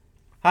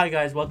Hi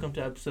guys, welcome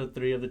to episode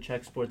 3 of the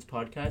Czech Sports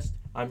Podcast.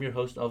 I'm your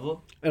host,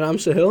 Oval. And I'm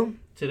Sahil.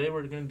 Today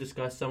we're going to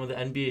discuss some of the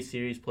NBA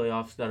series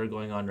playoffs that are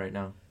going on right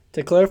now.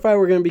 To clarify,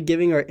 we're going to be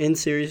giving our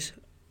in-series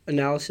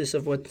analysis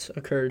of what's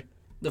occurred.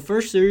 The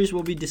first series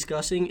we'll be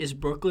discussing is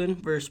Brooklyn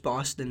versus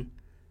Boston.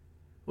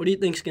 What do you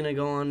think's going to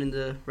go on in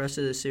the rest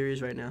of the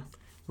series right now?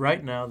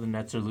 Right now, the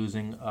Nets are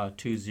losing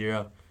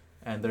 2-0,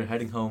 and they're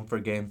heading home for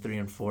Game 3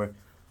 and 4.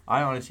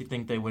 I honestly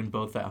think they win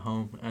both at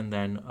home, and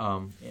then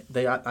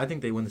I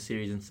think they win the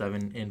series in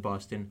 7 in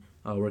Boston,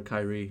 where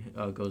Kyrie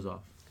goes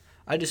off.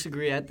 I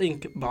disagree. I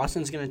think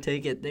Boston's going to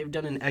take it. They've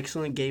done an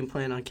excellent game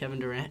plan on Kevin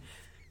Durant.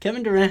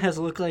 Kevin Durant has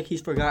looked like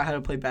he's forgot how to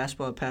play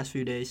basketball the past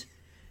few days.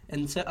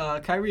 And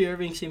Kyrie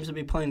Irving seems to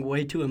be playing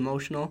way too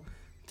emotional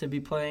to be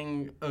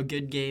playing a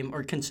good game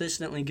or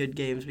consistently good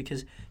games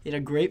because he had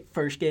a great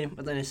first game,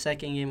 but then his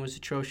second game was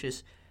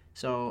atrocious.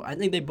 So I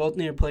think they both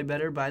need to play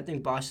better, but I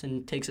think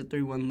Boston takes a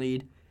 3-1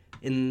 lead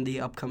in the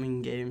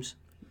upcoming games.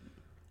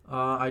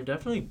 I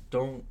definitely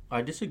don't.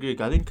 I disagree.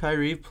 I think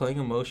Kyrie playing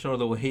emotional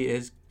the way he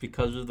is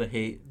because of the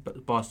hate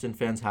Boston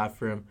fans have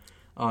for him.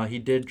 He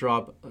did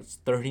drop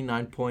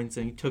 39 points,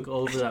 and he took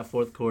over that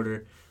fourth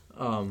quarter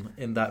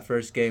in that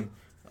first game.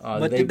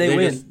 Did they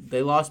win?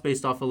 They lost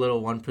based off a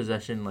little one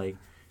possession. Like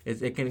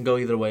it can go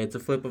either way. It's a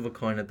flip of a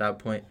coin at that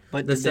point.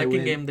 But the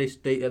second game,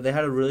 they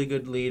had a really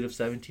good lead of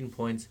 17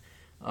 points.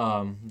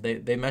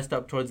 They messed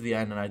up towards the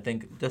end, and I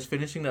think just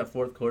finishing that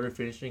fourth quarter,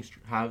 finishing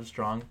half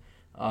strong,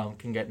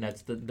 can get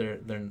Nets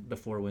the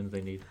 4 wins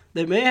they need.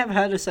 They may have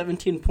had a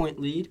 17-point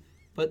lead,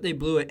 but they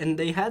blew it. And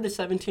they had the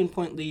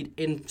 17-point lead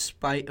in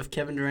spite of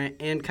Kevin Durant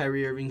and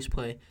Kyrie Irving's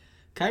play.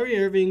 Kyrie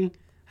Irving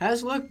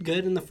has looked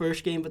good in the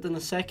first game, but then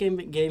the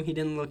second game he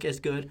didn't look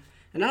as good.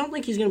 And I don't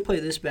think he's going to play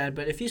this bad,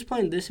 but if he's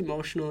playing this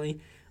emotionally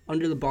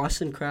under the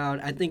Boston crowd,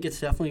 I think it's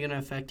definitely going to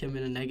affect him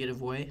in a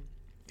negative way.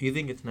 Do you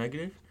think it's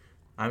negative?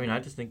 I mean, I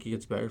just think he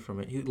gets better from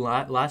it.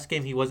 Last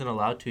game, he wasn't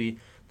allowed to.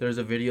 There's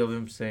a video of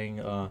him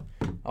saying,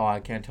 I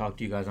can't talk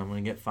to you guys. I'm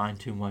going to get fined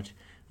too much.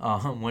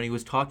 When he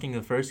was talking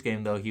the first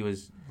game, though, he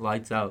was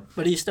lights out.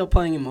 But he's still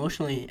playing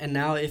emotionally. And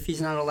now if he's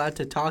not allowed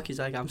to talk, he's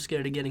like, I'm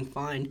scared of getting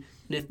fined.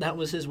 And if that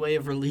was his way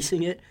of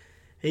releasing it,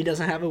 he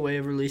doesn't have a way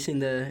of releasing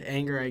the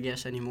anger, I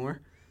guess, anymore.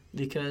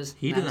 Because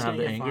he doesn't have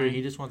the anger.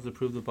 He just wants to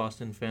prove the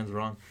Boston fans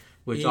wrong.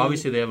 Which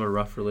obviously they have a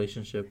rough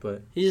relationship,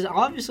 but he's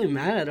obviously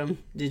mad at him.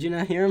 Did you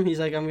not hear him? He's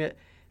like,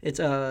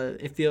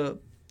 the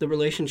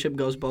relationship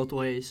goes both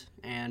ways,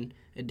 and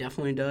it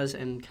definitely does.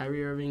 And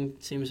Kyrie Irving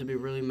seems to be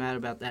really mad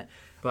about that.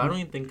 But I don't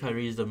even think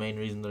Kyrie is the main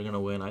reason they're gonna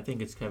win. I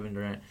think it's Kevin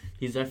Durant.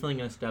 He's definitely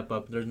gonna step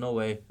up. There's no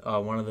way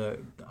one of the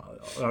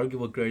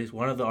arguable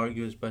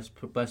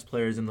best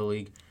players in the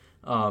league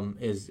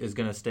is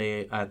going to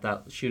stay at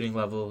that shooting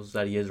levels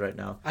that he is right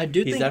now.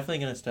 He's definitely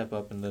going to step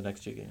up in the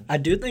next 2 games. I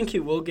do think he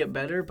will get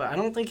better, but I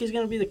don't think he's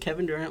going to be the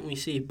Kevin Durant we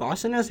see.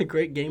 Boston has a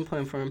great game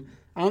plan for him.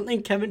 I don't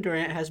think Kevin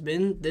Durant has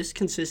been this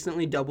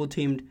consistently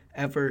double-teamed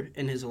ever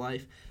in his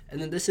life.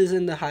 And then this is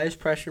in the highest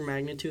pressure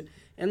magnitude.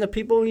 And the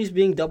people he's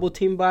being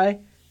double-teamed by,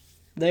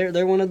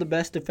 they're one of the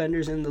best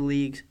defenders in the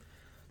league.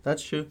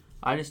 That's true.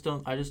 I just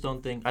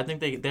don't think. I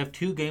think they have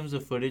 2 games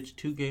of footage,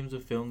 2 games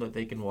of film that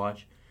they can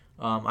watch.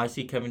 I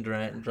see Kevin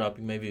Durant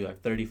dropping maybe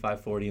like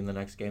 35-40 in the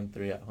next Game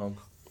 3 at home.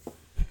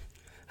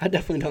 I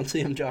definitely don't see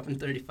him dropping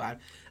 35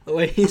 the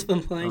way he's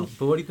been playing.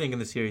 But what do you think in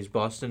the series?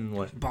 Boston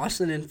what?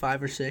 Boston in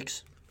 5 or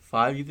 6.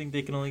 5? You think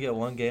they can only get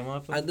 1 game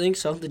off of? I think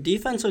so. The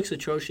defense looks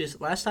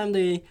atrocious. Last time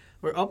they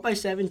were up by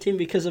 17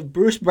 because of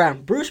Bruce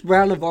Brown. Bruce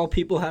Brown, of all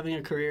people, having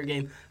a career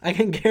game. I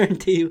can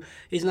guarantee you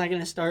he's not going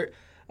to start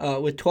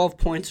with 12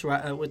 points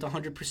with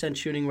 100%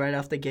 shooting right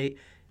off the gate.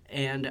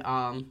 And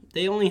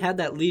they only had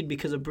that lead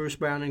because of Bruce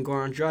Brown and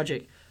Goran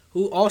Dragic,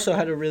 who also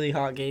had a really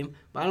hot game.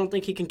 But I don't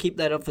think he can keep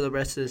that up for the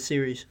rest of the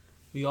series.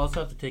 We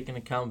also have to take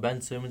into account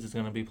Ben Simmons is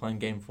going to be playing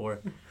Game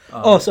 4.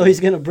 So he's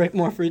going to break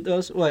more free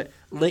throws? What,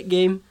 late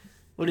game?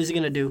 What is he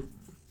going to do?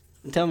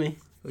 Tell me.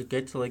 We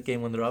get to late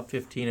game when they're up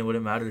 15. It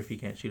wouldn't matter if he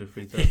can't shoot a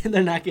free throw.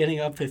 They're not getting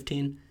up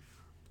 15.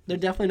 They're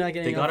definitely not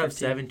getting up 15. They got up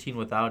 17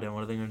 without him.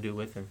 What are they going to do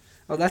with him?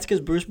 Oh, that's because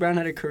Bruce Brown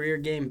had a career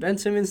game. Ben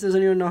Simmons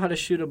doesn't even know how to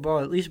shoot a ball.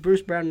 At least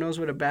Bruce Brown knows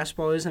what a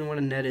basketball is and what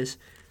a net is.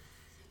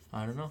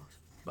 I don't know.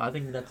 I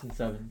think that's in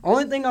 7.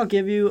 Only thing I'll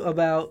give you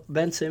about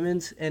Ben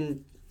Simmons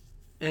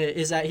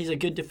is that he's a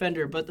good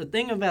defender. But the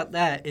thing about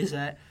that is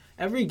that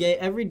every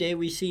day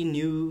we see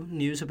new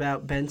news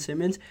about Ben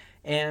Simmons.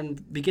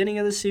 And beginning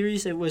of the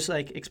series, it was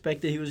like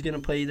expected he was going to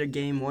play either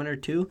Game 1 or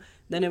 2.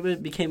 Then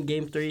it became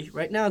Game 3.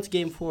 Right now it's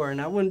Game 4,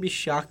 and I wouldn't be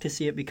shocked to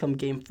see it become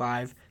Game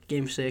 5,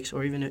 Game 6,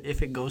 or even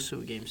if it goes to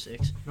a Game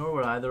 6. Nor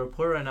would I. The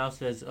report right now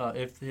says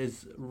if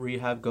his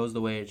rehab goes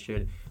the way it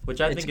should,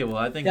 which I think it will.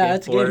 I think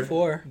Game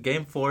 4.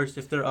 Game 4,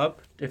 if they're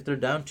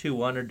down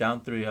 2-1 or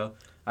down 3-0,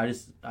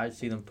 I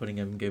see them putting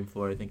him in Game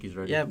 4. I think he's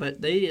ready. Yeah,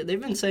 but they've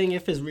been saying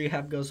if his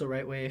rehab goes the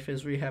right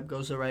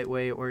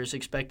way, or is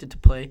expected to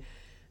play.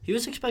 He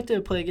was expected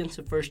to play against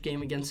the first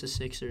game against the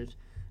Sixers.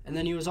 And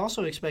then he was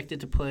also expected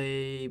to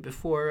play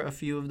before a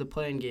few of the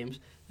play-in games.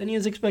 Then he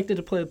was expected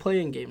to play the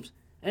play-in games.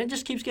 And it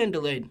just keeps getting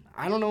delayed.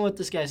 I don't know what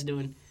this guy's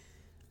doing.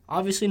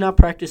 Obviously not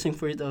practicing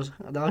free throws.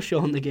 That'll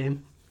show in the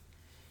game.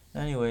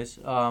 Anyways,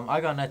 I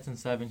got Nets in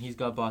 7. He's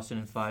got Boston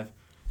in 5.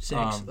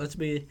 6.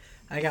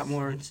 I got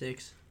more in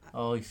 6.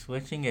 Oh, he's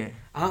switching it.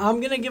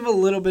 I'm going to give a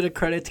little bit of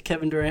credit to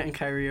Kevin Durant and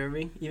Kyrie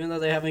Irving, even though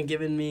they haven't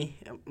given me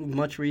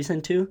much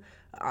reason to.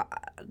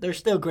 They're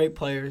still great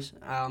players,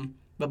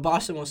 but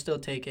Boston will still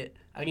take it.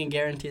 I can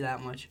guarantee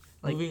that much.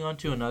 Moving on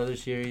to another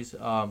series,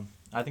 I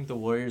think the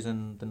Warriors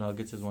and the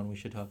Nuggets is one we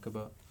should talk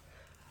about.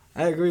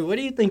 I agree. What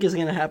do you think is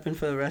going to happen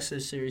for the rest of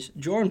the series?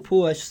 Jordan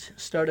Poole has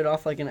started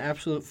off like an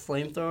absolute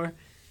flamethrower,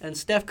 and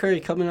Steph Curry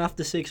coming off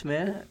as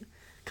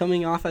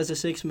a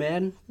sixth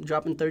man,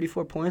 dropping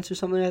 34 points or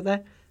something like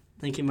that.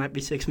 I think he might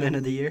be sixth man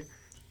of the year.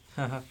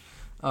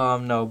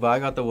 No, but I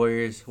got the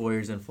Warriors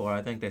in 4.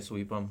 I think they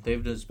sweep them.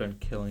 They've just been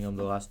killing them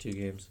the last 2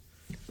 games.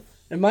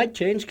 It might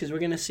change because we're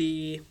going to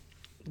see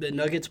the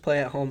Nuggets play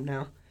at home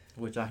now.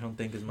 Which I don't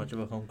think is much of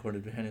a home court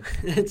advantage.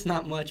 It's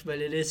not much, but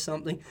it is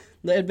something.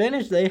 The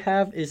advantage they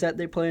have is that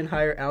they play in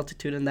higher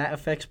altitude, and that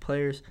affects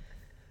players.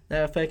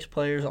 That affects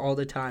players all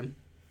the time.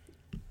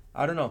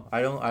 I don't know.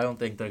 I don't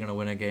think they're gonna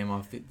win a game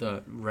off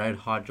the red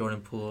hot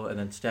Jordan Poole, and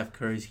then Steph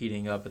Curry's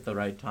heating up at the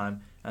right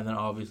time, and then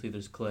obviously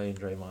there's Clay and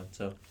Draymond.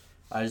 So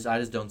I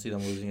just don't see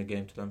them losing a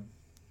game to them.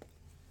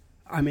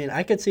 I mean,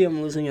 I could see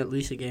them losing at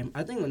least a game.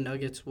 I think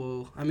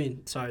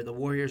the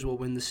Warriors will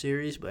win the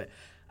series, but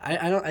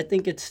I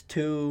think it's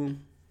too.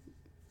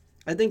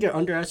 I think you're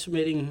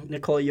underestimating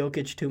Nikola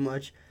Jokic too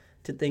much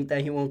to think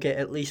that he won't get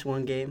at least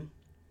one game.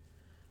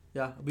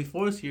 Yeah,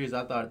 before the series,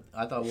 I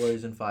thought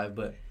Warriors in 5,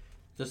 but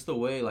just the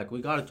way,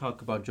 we got to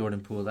talk about Jordan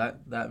Poole.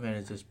 That man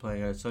is just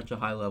playing at such a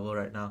high level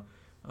right now,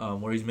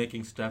 where he's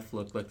making Steph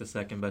look like the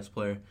second best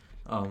player.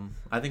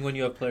 I think when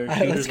you have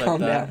shooters like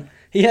that, down.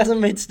 He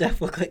hasn't made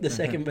Steph look like the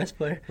second best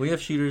player. When you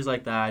have shooters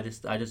like that,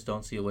 I just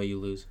don't see a way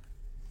you lose.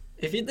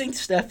 If you think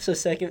Steph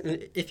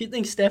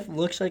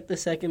looks like the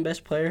second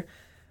best player,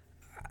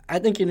 I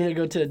think you need to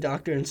go to the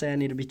doctor and say I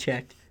need to be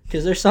checked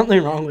because there's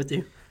something wrong with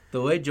you.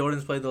 The way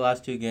Jordan's played the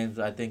last 2 games,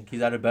 I think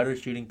he's at a better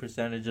shooting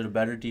percentage, at a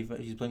better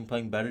defense. He's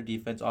playing better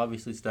defense.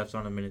 Obviously, Steph's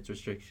on a minutes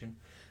restriction.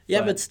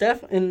 Yeah, but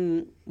Steph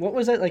in what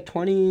was it,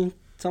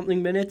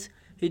 20-something minutes?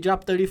 He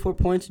dropped 34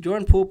 points.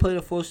 Jordan Poole played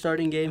a full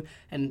starting game,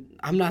 and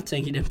I'm not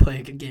saying he didn't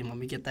play a good game. Let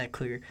me get that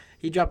clear.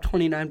 He dropped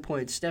 29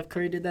 points. Steph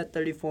Curry did that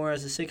 34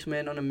 as a sixth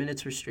man on a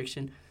minutes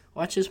restriction.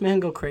 Watch this man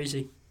go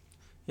crazy.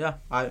 Yeah,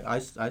 I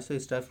say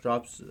Steph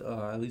drops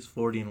at least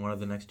 40 in one of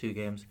the next 2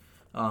 games,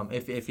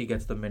 if he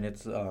gets the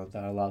minutes that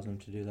allows him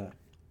to do that.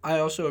 I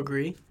also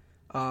agree.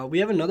 We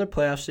have another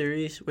playoff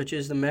series, which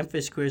is the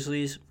Memphis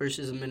Grizzlies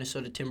versus the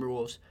Minnesota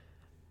Timberwolves.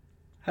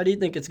 How do you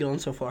think it's going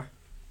so far?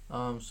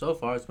 So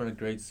far, it's been a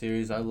great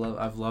series. I've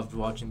loved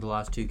watching the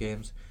last 2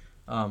 games.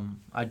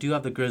 I do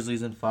have the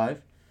Grizzlies in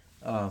 5,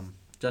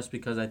 just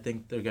because I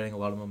think they're getting a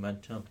lot of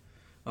momentum.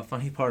 A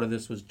funny part of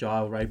this was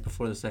Ja right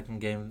before the second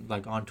game,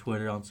 on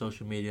Twitter, on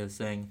social media,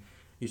 saying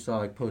you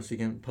saw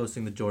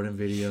posting the Jordan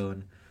video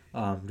and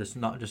just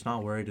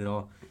not worried at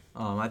all.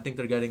 I think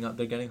they're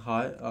getting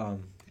hot.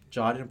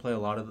 Ja didn't play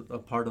a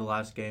part of the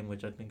last game,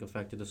 which I think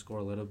affected the score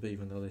a little bit,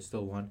 even though they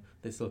still won.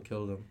 They still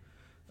killed them.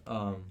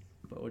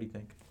 But what do you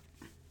think?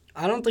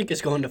 I don't think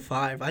it's going to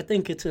 5. I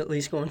think it's at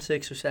least going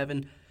 6 or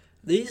 7.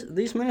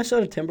 These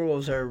Minnesota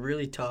Timberwolves are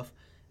really tough,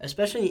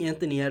 especially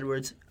Anthony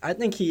Edwards. I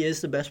think he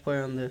is the best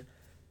player on the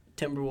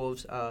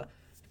Timberwolves.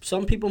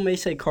 Some people may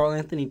say Karl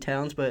Anthony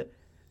Towns, but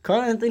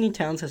Karl Anthony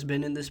Towns has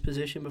been in this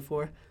position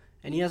before,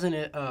 and he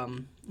hasn't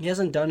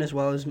done as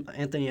well as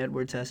Anthony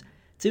Edwards has.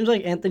 It seems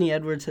like Anthony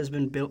Edwards has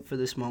been built for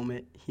this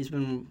moment.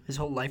 His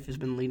whole life has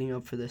been leading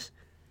up for this.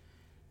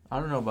 I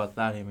don't know about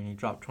that. I mean, he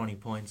dropped 20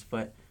 points,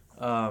 but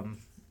they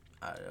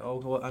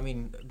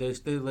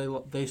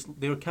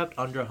were kept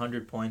under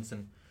 100 points,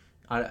 and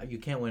you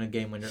can't win a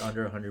game when you're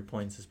under 100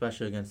 points,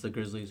 especially against the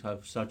Grizzlies who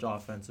have such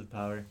offensive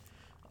power.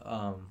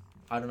 I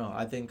don't know.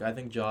 I think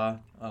Ja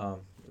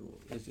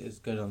is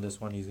good on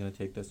this one. He's going to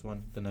take this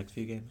one the next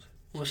few games.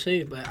 We'll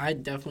see, but I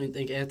definitely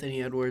think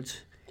Anthony Edwards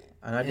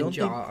and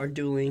Ja are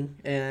dueling,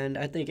 and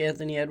I think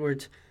Anthony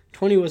Edwards,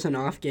 20 was an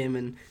off game,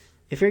 and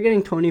if you're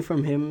getting 20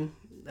 from him,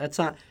 that's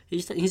not.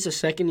 He's a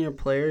second-year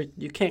player.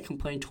 You can't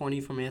complain 20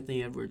 from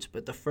Anthony Edwards.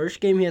 But the first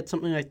game he had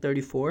something like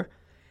 34,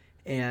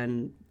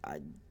 and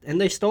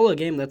they stole a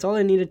game. That's all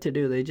they needed to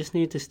do. They just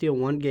needed to steal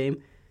one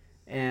game,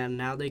 and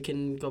now they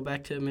can go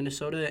back to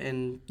Minnesota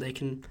and they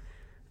can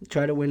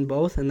try to win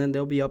both, and then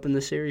they'll be up in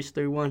the series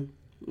 3-1.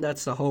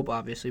 That's the hope,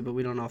 obviously, but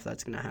we don't know if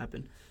that's going to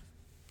happen.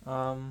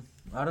 I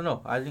don't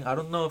know. I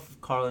don't know if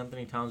Karl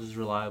Anthony Towns is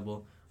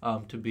reliable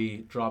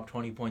to drop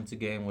 20 points a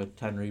game with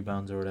 10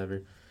 rebounds or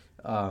whatever.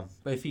 But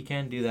if he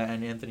can do that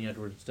and Anthony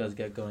Edwards does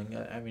get going,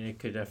 it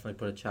could definitely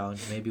put a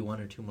challenge, maybe 1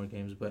 or 2 more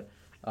games. But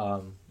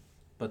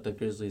the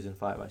Grizzlies in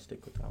 5, I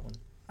stick with that one.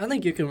 I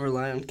think you can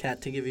rely on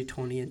Cat to give you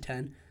 20 and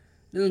 10.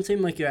 It doesn't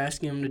seem like you're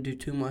asking him to do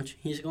too much.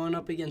 He's going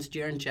up against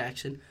Jaren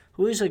Jackson,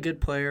 who is a good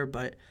player,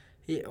 but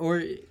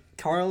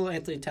Karl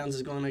Anthony Towns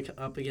is going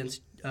up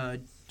against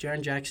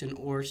Jaren Jackson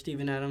or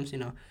Steven Adams.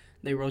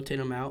 They rotate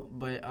him out,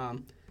 but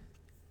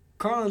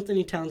Karl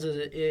Anthony Towns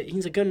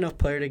he's a good enough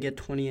player to get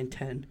 20 and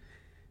 10.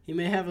 He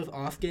may have an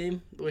off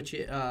game, which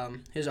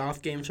his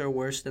off games are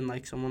worse than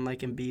like someone like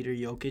Embiid or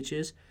Jokic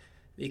is,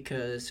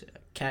 because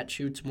Cat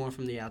shoots more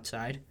from the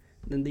outside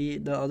than the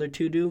other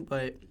two do.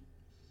 But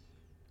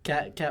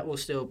Cat will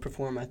still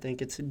perform. I think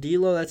it's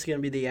D'Lo that's going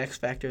to be the X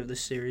factor of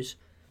this series.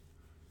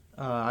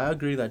 I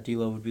agree that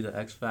D'Lo would be the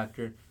X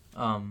factor.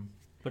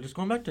 But just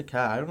going back to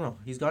Cat, I don't know.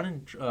 He's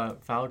gotten in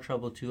foul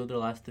trouble 2 of the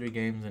last 3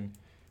 games, and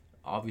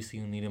obviously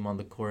you need him on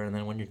the court. And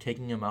then when you're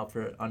taking him out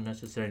for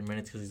unnecessary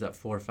minutes because he's at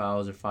 4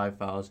 fouls or 5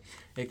 fouls,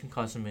 it can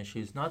cause some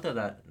issues. Not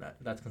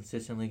that's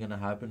consistently going to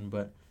happen,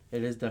 but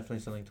it is definitely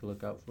something to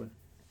look out for.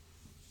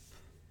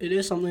 It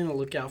is something to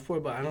look out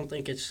for, but I don't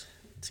think it's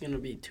going to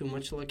be too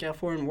much to look out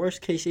for. In worst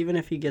case, even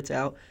if he gets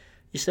out,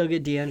 you still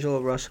get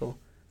D'Angelo Russell.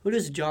 Who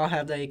does Ja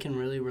have that he can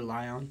really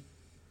rely on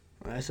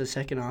as a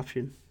second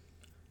option?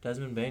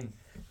 Desmond Bane.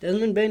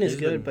 Desmond Bane is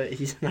good, but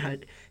he's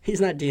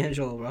not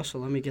D'Angelo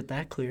Russell. Let me get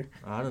that clear.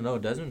 I don't know.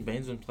 Desmond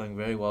Bane's been playing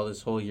very well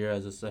this whole year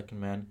as a second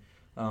man.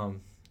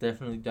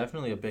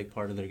 Definitely a big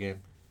part of their game.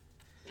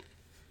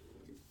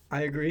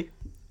 I agree.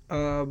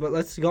 But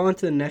let's go on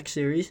to the next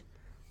series,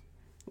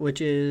 which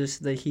is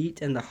the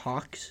Heat and the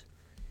Hawks.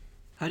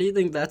 How do you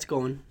think that's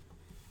going?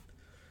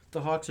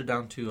 The Hawks are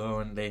down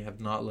 2-0, and they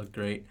have not looked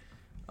great.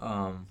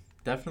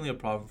 Definitely a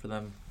problem for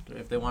them.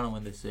 If they want to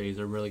win this series,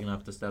 they're really going to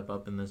have to step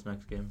up in this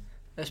next game.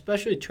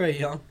 Especially Trae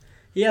Young.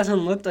 He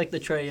hasn't looked like the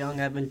Trae Young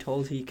I've been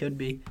told he could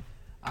be.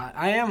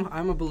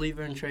 I'm a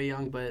believer in Trae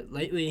Young, but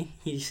lately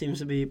he seems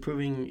to be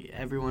proving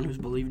everyone who's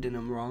believed in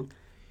him wrong.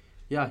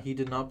 Yeah, he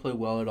did not play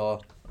well at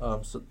all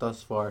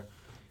thus far.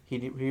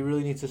 He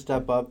really needs to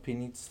step up.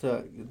 He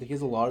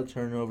has a lot of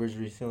turnovers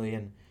recently,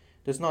 and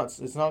it's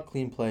not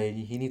clean play.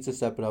 He needs to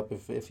step it up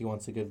if he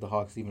wants to give the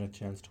Hawks even a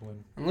chance to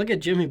win. And look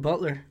at Jimmy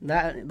Butler.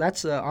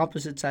 That's the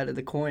opposite side of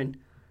the coin.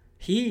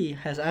 He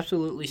has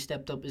absolutely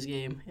stepped up his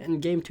game. In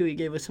Game 2, he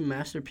gave us a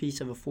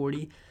masterpiece of a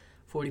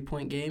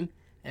 40-point game,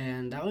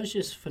 and that was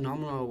just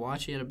phenomenal to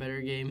watch. He had a better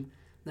game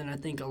than I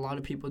think a lot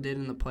of people did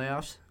in the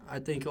playoffs. I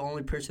think the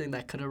only person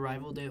that could have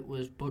rivaled it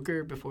was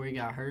Booker before he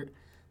got hurt.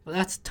 But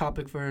that's a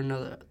topic for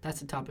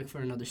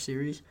another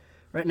series.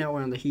 Right now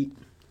we're on the Heat.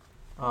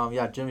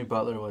 Jimmy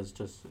Butler was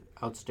just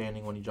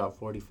outstanding when he dropped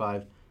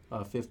 45,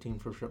 15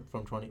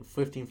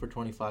 for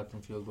 25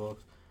 from field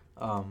goals.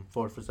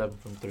 4 for 7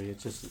 from 3.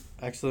 It's just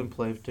excellent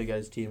play to get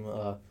his team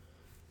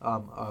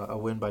a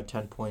win by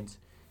 10 points.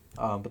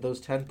 But those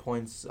 10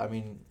 points, I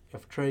mean,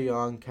 if Trae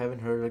Young, Kevin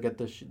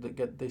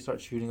Huerter they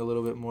start shooting a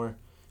little bit more,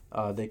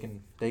 they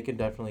can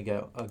definitely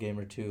get a game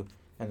or two,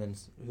 and then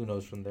who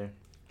knows from there.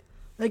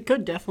 They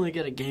could definitely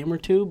get a game or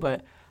two,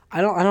 but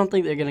I don't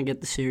think they're gonna get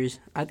the series.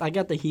 I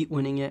got the Heat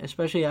winning it,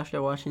 especially after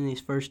watching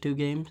these first 2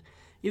 games.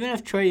 Even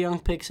if Trae Young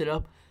picks it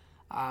up.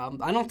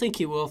 I don't think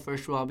he will,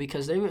 first of all,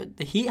 because the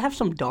Heat have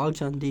some dogs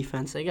on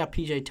defense. They got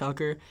P.J.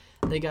 Tucker.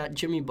 They got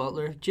Jimmy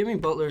Butler. Jimmy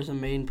Butler is the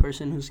main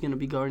person who's going to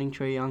be guarding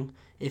Trae Young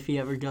if he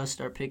ever does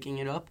start picking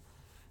it up.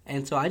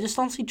 And so I just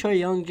don't see Trae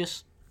Young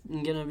just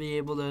going to be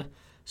able to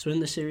swing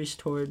the series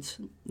towards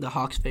the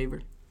Hawks'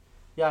 favor.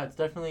 Yeah, it's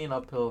definitely an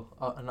uphill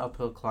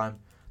climb.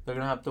 They're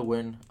going to have to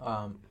win,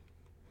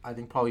 I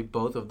think, probably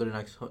both of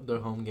their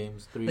home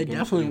games. They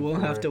definitely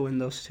will have to win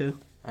those 2.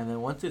 And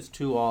then once it's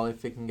 2-2,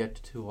 if they can get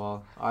to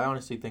 2-2, I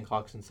honestly think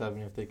Hawks in 7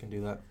 if they can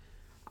do that.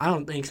 I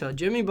don't think so.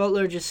 Jimmy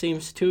Butler just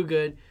seems too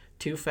good,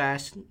 too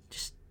fast,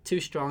 just too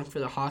strong for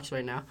the Hawks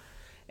right now.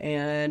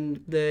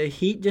 And the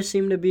Heat just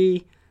seem to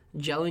be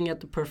gelling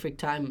at the perfect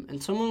time.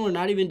 And someone we're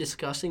not even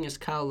discussing is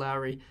Kyle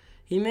Lowry.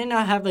 He may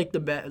not have like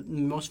the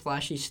most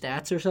flashy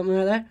stats or something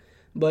like that,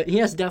 but he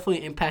has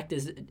definitely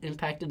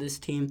impacted his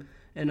team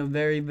in a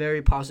very,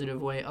 very positive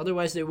way.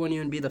 Otherwise, they wouldn't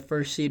even be the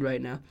first seed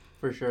right now.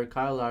 For sure.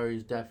 Kyle Lowry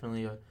is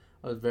definitely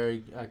a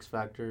very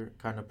X-factor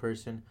kind of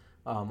person.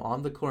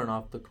 On the court and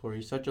off the court,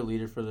 he's such a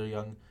leader for the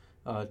young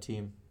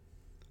team.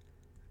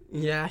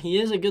 Yeah,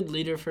 he is a good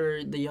leader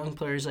for the young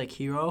players like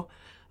Hero.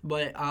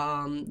 But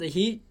the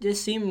Heat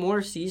just seem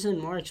more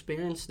seasoned, more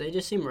experienced. They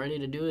just seem ready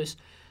to do this.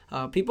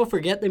 People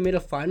forget they made a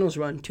finals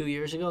run 2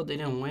 years ago. They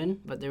didn't win,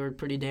 but they were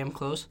pretty damn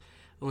close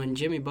when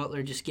Jimmy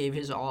Butler just gave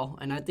his all.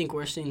 And I think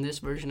we're seeing this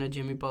version of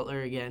Jimmy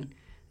Butler again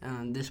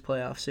this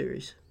playoff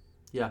series.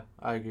 Yeah,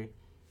 I agree.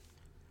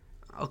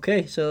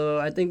 Okay, so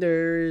I think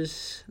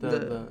there's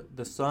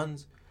the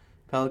Suns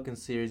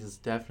Pelicans series is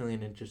definitely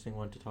an interesting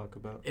one to talk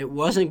about. It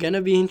wasn't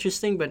gonna be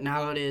interesting, but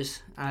now it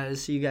is.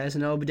 As you guys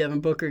know, Devin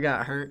Booker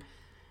got hurt,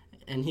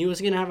 and he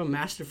was gonna have a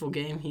masterful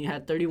game. He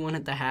had 31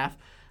 at the half.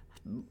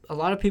 A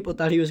lot of people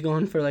thought he was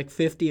going for like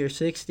 50 or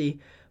 60,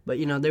 but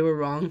they were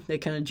wrong. They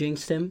kind of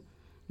jinxed him.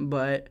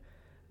 But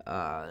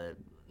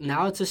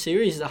now it's a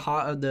series.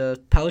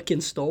 The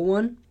Pelicans stole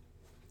one.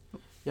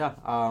 Yeah,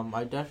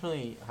 I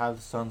definitely have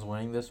the Suns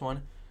winning this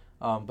one.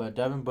 But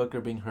Devin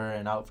Booker being hurt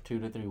and out for 2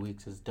 to 3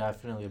 weeks is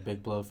definitely a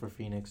big blow for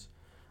Phoenix.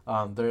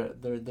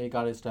 They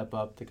got to step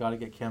up. They got to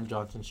get Cam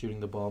Johnson shooting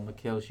the ball,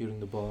 Mikal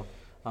shooting the ball.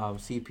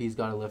 CP's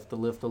got to lift the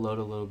load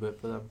a little bit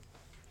for them.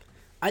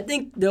 I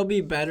think they'll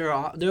be better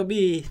off. They'll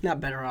be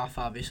not better off,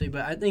 obviously,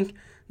 but I think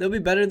they'll be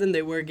better than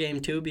they were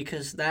game 2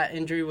 because that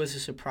injury was a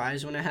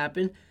surprise when it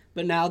happened.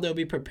 But now they'll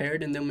be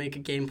prepared and they'll make a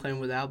game plan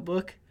without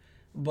Book.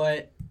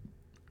 But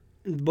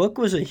Book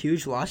was a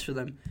huge loss for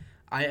them.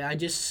 I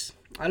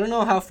don't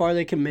know how far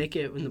they can make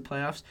it in the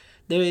playoffs.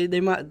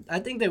 They might. I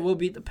think they will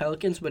beat the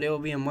Pelicans, but it will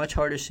be a much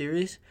harder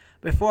series.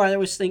 Before I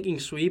was thinking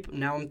sweep.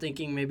 Now I'm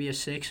thinking maybe a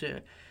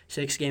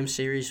six-game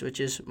series,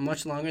 which is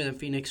much longer than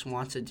Phoenix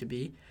wants it to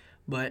be.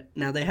 But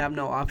now they have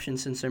no option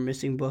since they're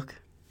missing Book.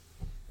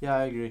 Yeah,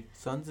 I agree.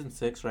 Suns in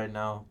 6 right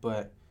now,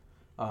 but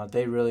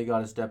they really got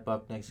to step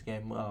up next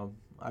game.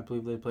 I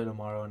believe they play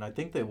tomorrow, and I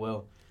think they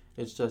will.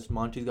 It's just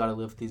Monty's got to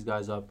lift these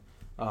guys up.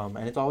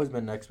 And it's always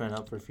been next man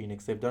up for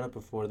Phoenix. They've done it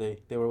before. They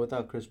were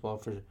without Chris Paul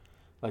for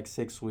like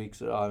 6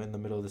 weeks in the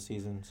middle of the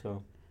season.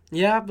 So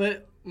yeah,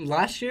 but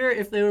last year,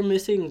 if they were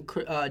missing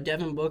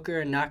Devin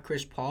Booker and not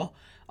Chris Paul,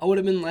 I would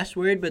have been less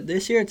worried. But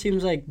this year, it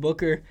seems like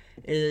Booker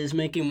is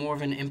making more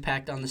of an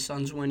impact on the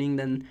Suns winning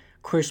than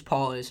Chris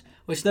Paul is,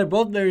 which they're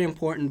both very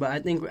important. But I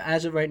think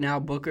as of right now,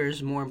 Booker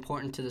is more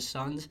important to the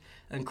Suns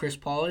than Chris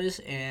Paul is.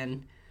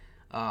 And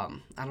I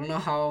don't know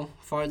how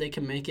far they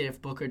can make it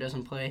if Booker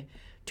doesn't play.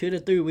 2 to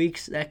 3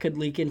 weeks, that could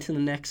leak into the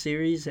next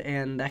series,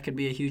 and that could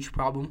be a huge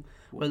problem,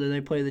 whether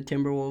they play the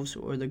Timberwolves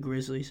or the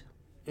Grizzlies.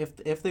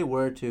 If they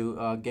were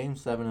to, Game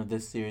 7 of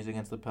this series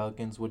against the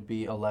Pelicans would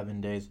be 11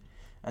 days.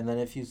 And then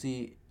if you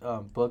see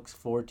Book's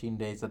 14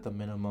 days at the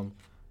minimum,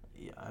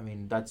 I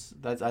mean, that's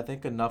I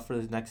think enough for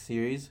the next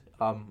series.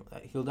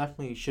 He'll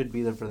definitely should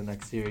be there for the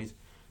next series.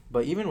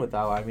 But even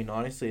without, I mean,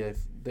 honestly, if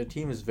their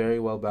team is very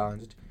well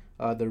balanced.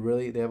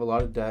 They have a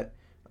lot of debt.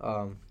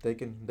 They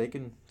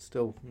can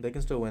still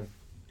win.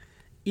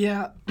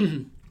 Yeah,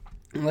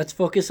 let's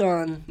focus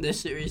on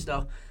this series,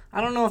 though.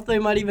 I don't know if they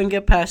might even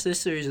get past this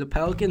series. The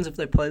Pelicans, if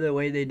they play the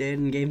way they did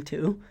in Game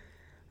 2,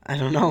 I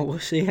don't know. We'll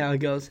see how it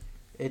goes.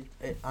 It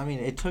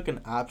took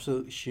an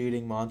absolute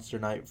shooting monster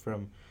night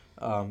from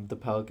the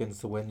Pelicans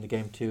to win the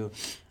Game 2.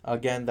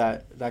 Again,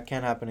 that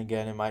can happen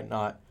again. It might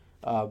not.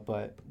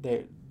 But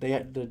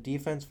the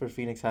defense for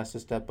Phoenix has to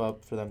step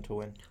up for them to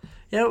win.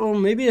 Yeah, well,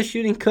 maybe a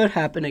shooting could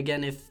happen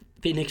again if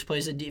Phoenix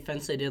plays the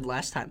defense they did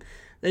last time.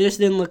 They just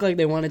didn't look like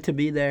they wanted to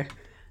be there,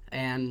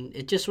 and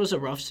it just was a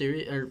rough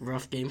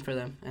game for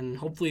them. And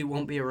hopefully it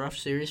won't be a rough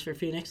series for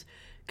Phoenix,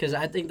 because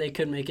I think they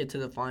could make it to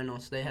the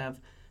finals. They have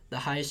the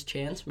highest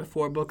chance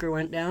before Booker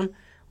went down.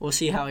 We'll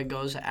see how it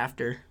goes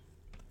after.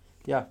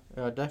 Yeah,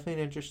 definitely an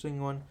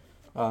interesting one.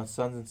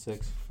 Suns in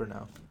 6 for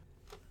now.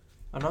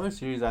 Another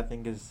series I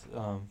think is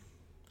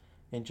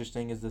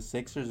interesting is the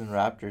Sixers and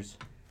Raptors.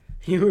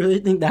 You really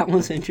think that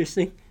one's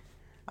interesting?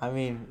 I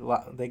mean,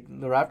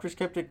 the Raptors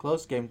kept it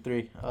close Game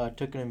 3.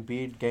 Took an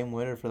Embiid game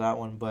winner for that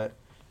one, but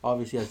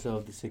obviously I still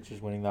have the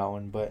Sixers winning that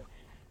one. But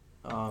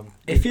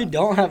if you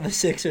don't have the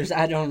Sixers,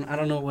 I don't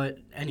know what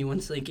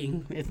anyone's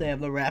thinking if they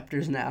have the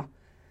Raptors now.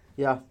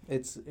 Yeah,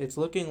 it's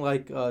looking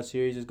like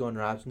series is going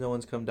Raps. No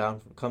one's come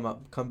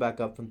back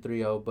up from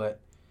 3-0, but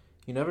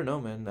you never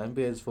know, man. The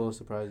NBA is full of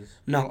surprises.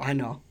 No, I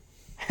know.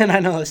 And I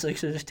know the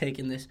Sixers are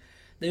taking this.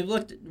 They've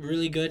looked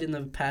really good in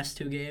the past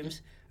 2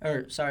 games.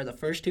 The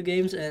first 2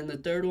 games, and the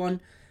third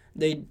one,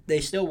 they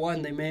still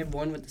won. They may have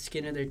won with the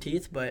skin of their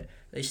teeth, but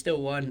they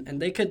still won.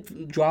 And they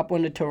could drop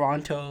one to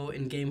Toronto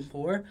in Game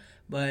 4,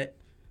 but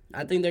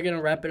I think they're going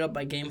to wrap it up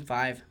by Game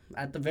 5.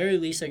 At the very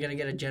least, they're going to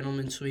get a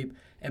gentleman's sweep.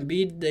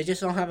 Embiid, they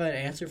just don't have an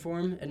answer for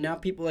him, and now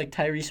people like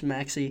Tyrese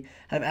Maxey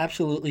have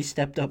absolutely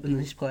stepped up in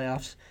these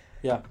playoffs.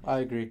 Yeah, I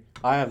agree.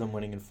 I have them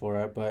winning in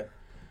 4, but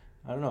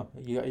I don't know.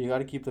 You got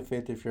to keep the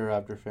faith if you're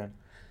a Raptor fan.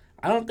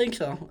 I don't think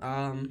so.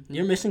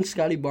 You're missing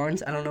Scotty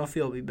Barnes. I don't know if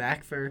he'll be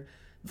back for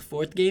the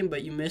 4th game,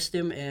 but you missed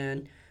him.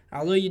 And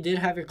although you did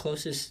have your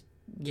closest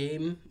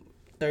game,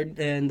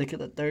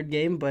 the third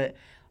game, but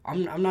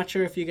I'm not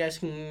sure if you guys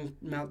can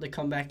mount the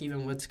comeback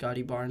even with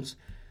Scotty Barnes.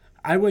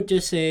 I would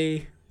just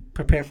say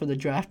prepare for the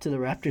draft to the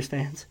Raptors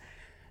fans.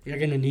 You're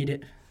gonna need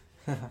it.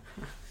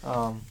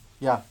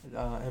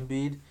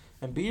 Embiid.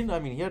 I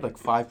mean, he had like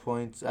 5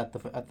 points at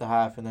the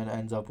half, and then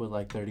ends up with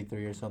like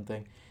 33 or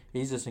something.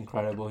 He's just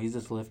incredible. He's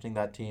just lifting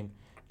that team.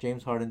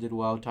 James Harden did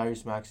well.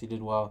 Tyrese Maxey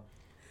did well.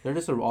 They're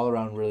just an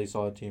all-around really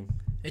solid team.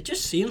 It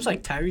just seems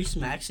like Tyrese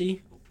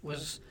Maxey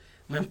was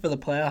meant for the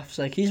playoffs.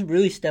 Like, he's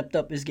really stepped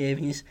up his game.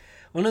 He's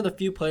one of the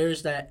few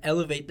players that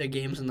elevate their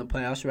games in the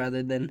playoffs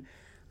rather than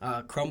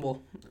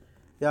crumble.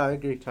 Yeah, I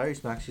agree.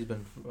 Tyrese Maxey's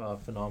been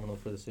phenomenal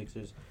for the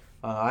Sixers.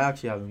 I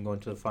actually have him going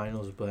to the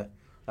finals, but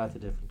that's a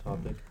different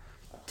topic.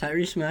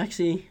 Tyrese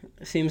Maxey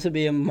seems to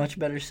be a much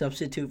better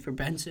substitute for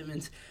Ben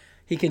Simmons.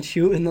 He can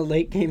shoot in the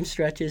late game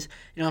stretches.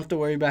 You don't have to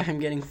worry about him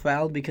getting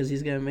fouled because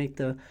he's going to make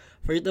the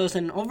free throws.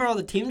 And overall,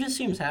 the team just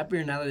seems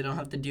happier now that they don't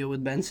have to deal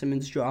with Ben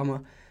Simmons'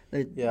 drama.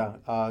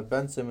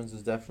 Ben Simmons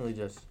is definitely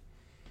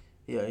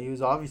he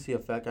was obviously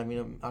affecting. I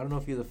mean, I don't know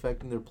if he was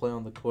affecting their play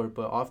on the court,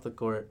 but off the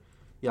court,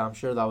 yeah, I'm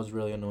sure that was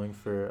really annoying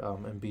for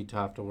Embiid to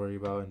have to worry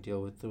about and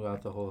deal with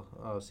throughout the whole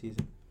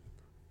season.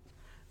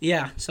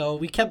 Yeah, so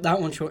we kept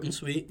that one short and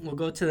sweet. We'll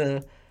go to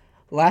the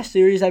last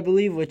series, I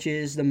believe, which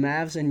is the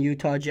Mavs and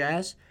Utah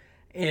Jazz.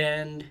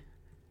 And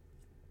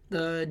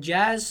The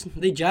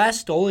Jazz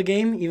stole a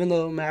game, even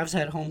though Mavs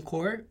had home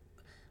court,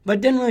 but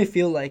it didn't really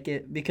feel like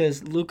it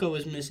because Luka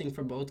was missing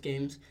for both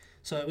games.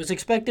 So it was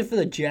expected for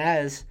the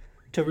Jazz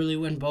to really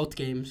win both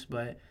games,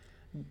 but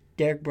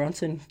Derek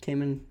Brunson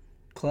came in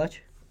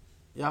clutch.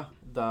 Yeah,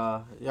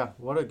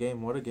 what a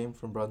game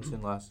from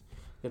Brunson last.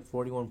 He had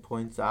 41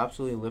 points,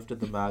 absolutely lifted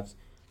the Mavs.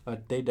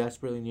 They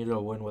desperately needed a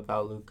win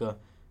without Luka,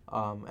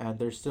 and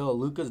they're still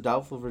Luka's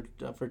doubtful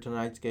for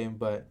tonight's game,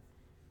 but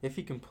if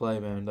he can play,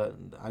 man,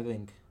 I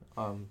think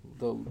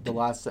the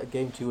last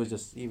game 2 is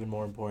just even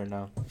more important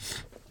now.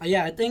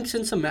 Yeah, I think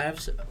since the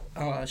Mavs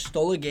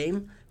stole a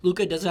game,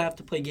 Luka doesn't have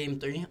to play game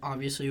 3.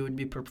 Obviously, it would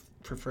be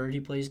preferred he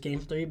plays game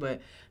 3,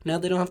 but now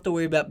they don't have to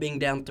worry about being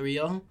down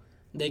 3-0.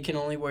 They can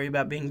only worry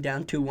about being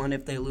down 2-1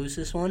 if they lose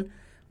this one,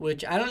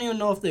 which I don't even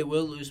know if they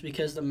will lose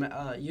because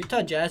the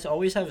Utah Jazz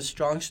always have a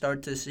strong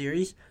start to the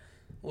series,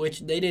 which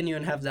they didn't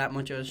even have that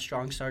much of a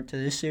strong start to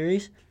this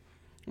series.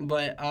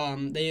 But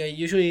they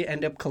usually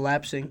end up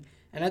collapsing,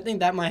 and I think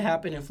that might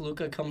happen if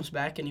Luka comes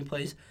back and he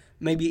plays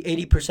maybe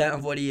 80%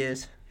 of what he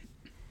is.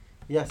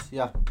 Yes,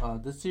 yeah.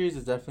 This series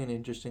is definitely an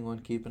interesting one.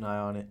 Keep an eye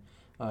on it.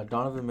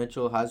 Donovan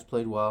Mitchell has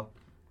played well.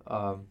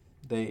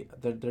 They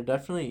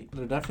definitely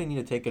need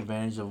to take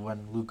advantage of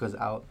when Luka's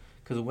out,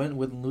 because when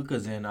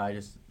Luka's in,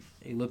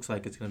 it looks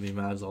like it's gonna be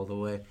Mavs all the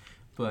way,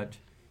 but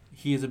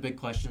he is a big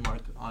question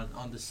mark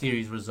on the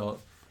series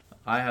result.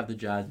 I have the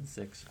Jazz in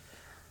 6.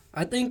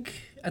 I think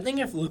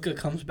if Luka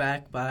comes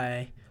back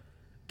by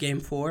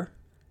game 4,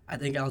 I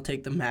think I'll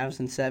take the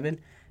Mavs in 7,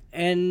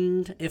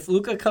 and if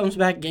Luka comes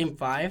back game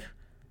 5,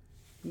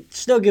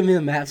 still give me the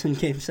Mavs in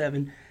game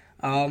 7.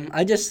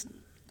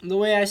 The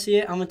way I see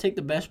it, I'm gonna take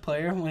the best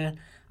player when.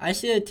 I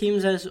see the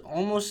teams as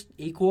almost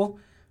equal.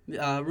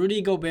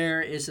 Rudy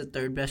Gobert is the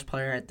third best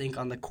player, I think,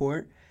 on the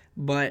court.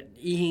 But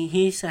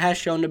he has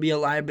shown to be a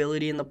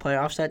liability in the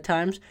playoffs at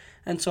times.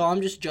 And so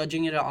I'm just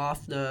judging it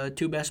off the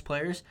 2 best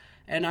players.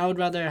 And I would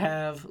rather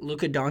have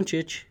Luka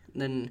Doncic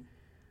than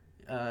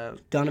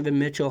Donovan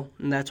Mitchell.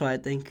 And that's why I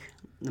think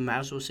the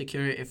Mavs will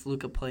secure it if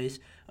Luka plays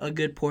a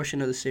good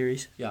portion of the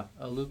series. Yeah,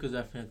 Luka's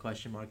definitely a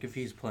question mark. If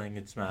he's playing,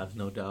 it's Mavs,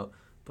 no doubt.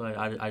 But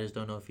I just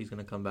don't know if he's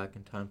going to come back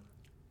in time.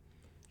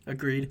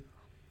 Agreed.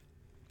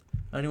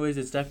 Anyways,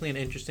 it's definitely an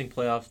interesting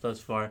playoffs thus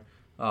far.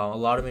 A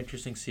lot of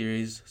interesting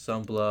series,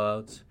 some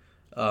blowouts,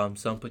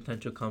 some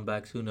potential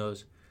comebacks, who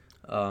knows.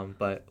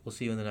 But we'll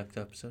see you in the next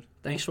episode.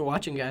 Thanks for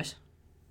watching, guys.